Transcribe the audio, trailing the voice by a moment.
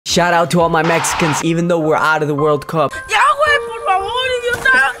Shout out to all my Mexicans, even though we're out of the World Cup.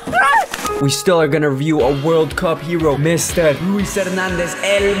 We still are gonna review a World Cup hero, Mr. Hernandez,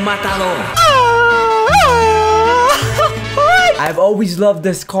 El Matador. I've always loved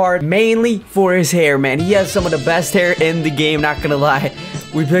this card, mainly for his hair, man. He has some of the best hair in the game, not gonna lie.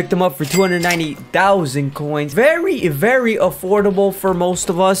 We picked him up for 290,000 coins. Very, very affordable for most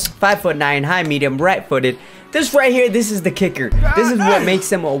of us. 5'9", high medium, right-footed. This right here, this is the kicker. This is what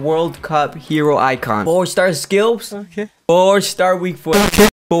makes him a World Cup hero icon. 4-star skills, 4-star weak foot. Okay.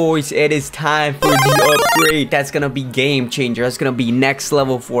 Boys, it is time for the upgrade. That's gonna be game changer. That's gonna be next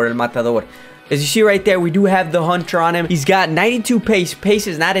level for El Matador. As you see right there, we do have the Hunter on him. He's got 92 pace. Pace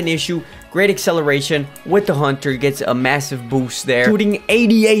is not an issue. Great acceleration with the Hunter. Gets a massive boost there. Shooting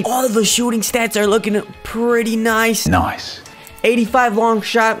 88. All of the shooting stats are looking pretty nice. Nice. 85 long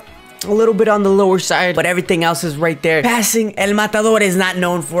shot. A little bit on the lower side, but everything else is right there. Passing, El Matador is not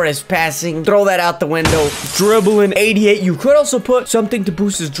known for his passing. Throw that out the window. Dribbling, 88. You could also put something to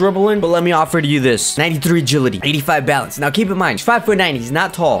boost his dribbling, but let me offer to you this. 93 agility, 85 balance. Now keep in mind, he's 5'9". He's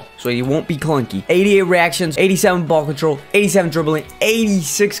not tall, so he won't be clunky. 88 reactions, 87 ball control, 87 dribbling,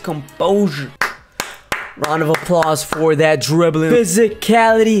 86 composure. Round of applause for that dribbling.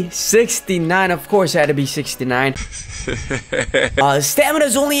 Physicality, 69. Of course, it had to be 69. Stamina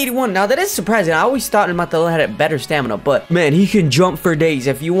is only 81. Now that is surprising. I always thought El Matador had a better stamina, but man, he can jump for days.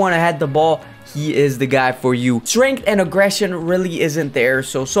 If you want to head the ball, he is the guy for you. Strength and aggression really isn't there.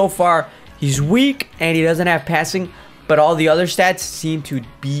 So far, he's weak and he doesn't have passing, but all the other stats seem to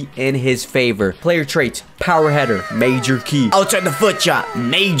be in his favor. Player traits, power header, major key. Outside the foot shot,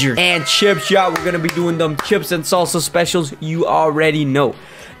 major. And chip shot, we're gonna be doing them chips and salsa specials. You already know.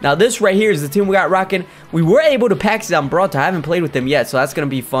 Now this right here is the team we got rocking. We were able to pack it on Broughton. I haven't played with them yet, so that's gonna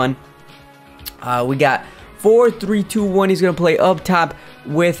be fun. We got 4-3-2-1. He's gonna play up top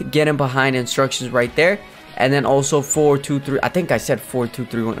with getting behind instructions right there. And then also 4-2-3. I think I said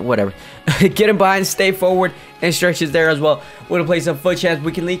 4-2-3-1. Whatever. Get him behind, stay forward. Instructions there as well. We're gonna play some foot chance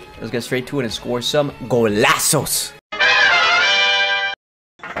weekend league. Let's get straight to it and score some golazos.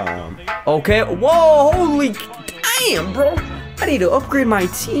 Okay. Whoa! Holy damn, bro! I need to upgrade my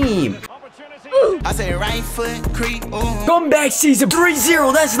team. I say right foot creep. Comeback season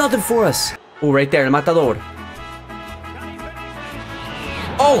 3-0. That's nothing for us. Oh, right there, El Matador.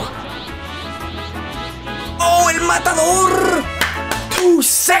 Oh. Oh, El Matador! Too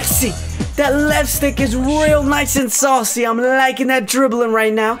sexy! That left stick is real nice and saucy. I'm liking that dribbling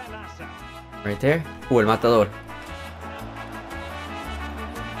right now. Right there. Oh, El Matador.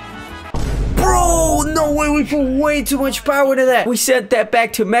 Bro, no way, we put way too much power to that. We sent that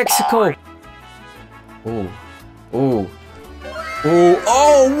back to Mexico. Oh. Oh. Oh,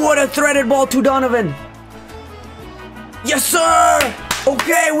 oh, what a threaded ball to Donovan. Yes, sir!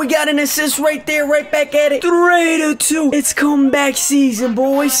 Okay, we got an assist right there, right back at it. 3-2. It's comeback season,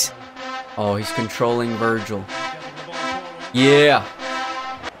 boys. Oh, he's controlling Virgil. Yeah.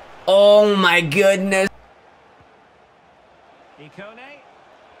 Oh my goodness.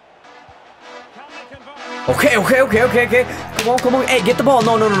 Okay. Come on. Hey, get the ball.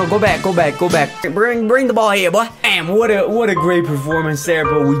 No. Go back. Bring the ball here, boy. Damn, what a great performance there,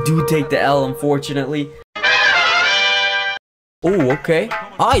 but we do take the L, unfortunately. Oh, okay.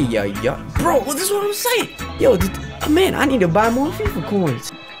 Yeah. Bro, this is what I'm saying. Yo, man, I need to buy more FIFA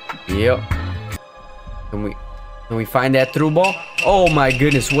coins. Yep. Can we find that through ball? Oh my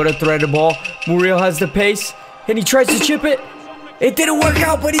goodness, what a threaded ball. Muriel has the pace, and he tries to chip it. It didn't work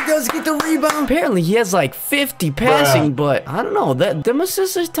out, but he does get the rebound. Apparently, he has like 50 passing, but I don't know. Them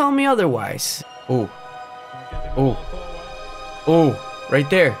assistants tell me otherwise. Oh, right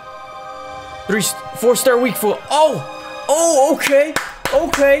there. 4-star weak foot. Oh, okay.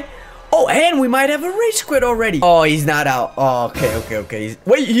 Oh, and we might have a race quit already. Oh, he's not out. Oh, okay.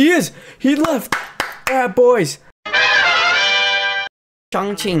 Wait, he is. He left. Alright, boys.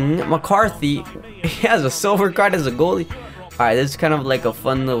 Chongqing McCarthy. He has a silver card as a goalie. Alright, this is kind of like a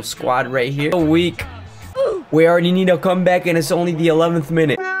fun little squad right here. A week. We already need a comeback, and it's only the 11th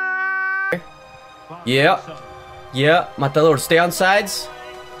minute. Yeah. Matador, stay on sides.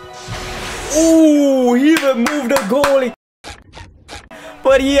 Ooh, he even moved the goalie.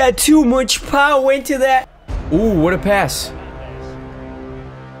 But he had too much power into that. Ooh, what a pass.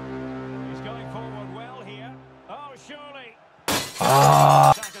 He's going forward well here. Oh, surely.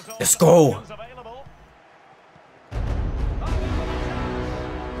 Ah, let's go.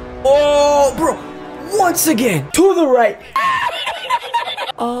 Oh, bro. Once again, to the right.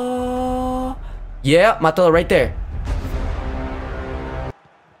 Yeah, Matador right there.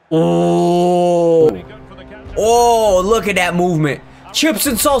 Oh, look at that movement. Chips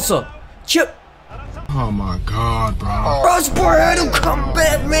and salsa. Chip. Oh my God, bro. Crossbar had him come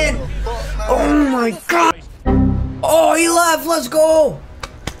back, man. Oh my God. Oh, he left. Let's go.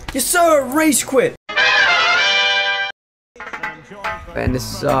 Yes, sir. Race quit. And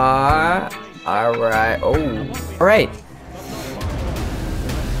this, alright. Oh. Alright.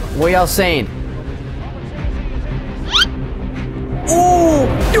 What y'all saying? Oh.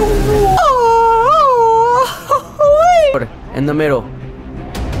 In the middle.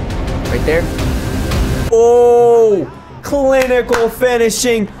 Right there. Oh. Clinical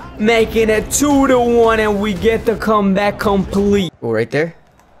finishing. Making it 2-1, and we get the comeback complete. Oh, right there.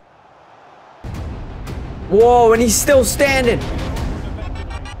 Whoa, and he's still standing.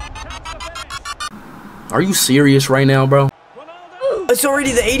 Are you serious right now, bro? It's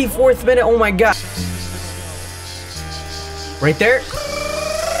already the 84th minute. Oh my God. Right there.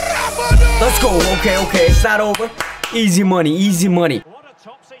 Let's go. Okay. It's not over. Easy money.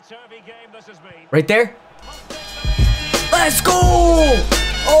 Right there. Let's go.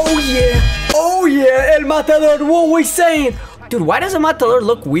 Oh yeah. El Matador. What we saying? Dude, why does El Matador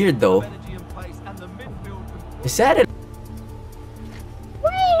look weird though? Is that it?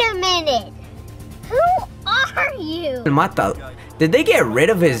 Wait a minute. Who are you? El Matador. Did they get rid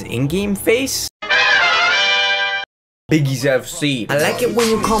of his in-game face? Biggie's FC. I like it when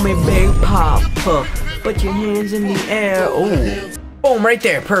you call me Big Papa. Put your hands in the air. Oh. Boom, right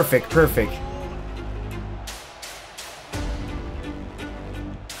there. Perfect.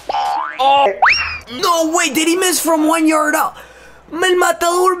 Oh. No, wait. Did he miss from 1 yard out? El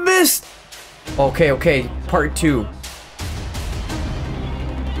Matador missed. Okay. Part 2.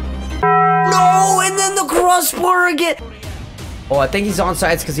 No, and then the crossbar again. Oh, I think he's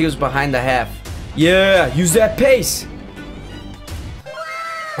onside because he was behind the half. Yeah, use that pace.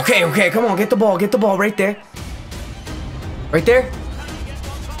 Okay, come on, get the ball right there. Right there.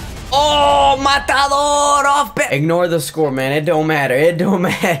 Oh, Matador off back. Ignore the score, man. It don't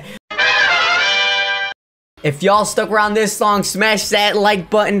matter. If y'all stuck around this long, smash that like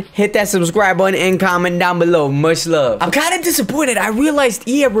button, hit that subscribe button, and comment down below. Much love. I'm kind of disappointed. I realized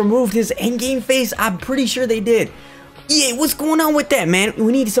EA removed his endgame face. I'm pretty sure they did. EA, what's going on with that, man?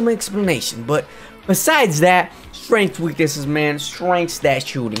 We need some explanation. But besides that, strengths, weaknesses, man. Strengths, that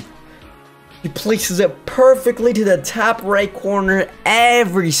shooting. He places it perfectly to the top right corner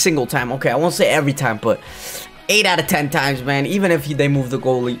every single time. Okay, I won't say every time, but 8 out of 10 times, man. Even if they move the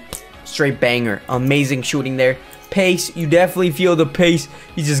goalie. Straight banger. Amazing shooting there. Pace, you definitely feel the pace.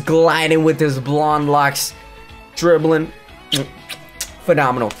 He's just gliding with his blonde locks. Dribbling.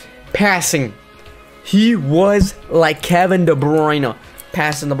 Phenomenal. Passing. He was like Kevin De Bruyne.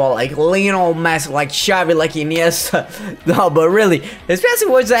 Passing the ball like Lionel Messi, like Xavi, like Iniesta. No, but really, his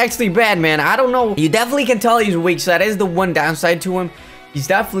passing was actually bad, man. I don't know. You definitely can tell he's weak, so that is the one downside to him. He's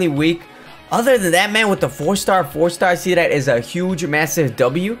definitely weak. Other than that, man, with the 4-star, see that is a huge, massive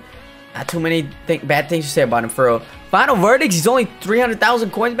W. Not too many bad things to say about him for real. Final verdict, he's only 300,000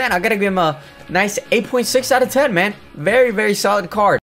 coins, man. I gotta give him a nice 8.6 out of 10, man. Very solid card.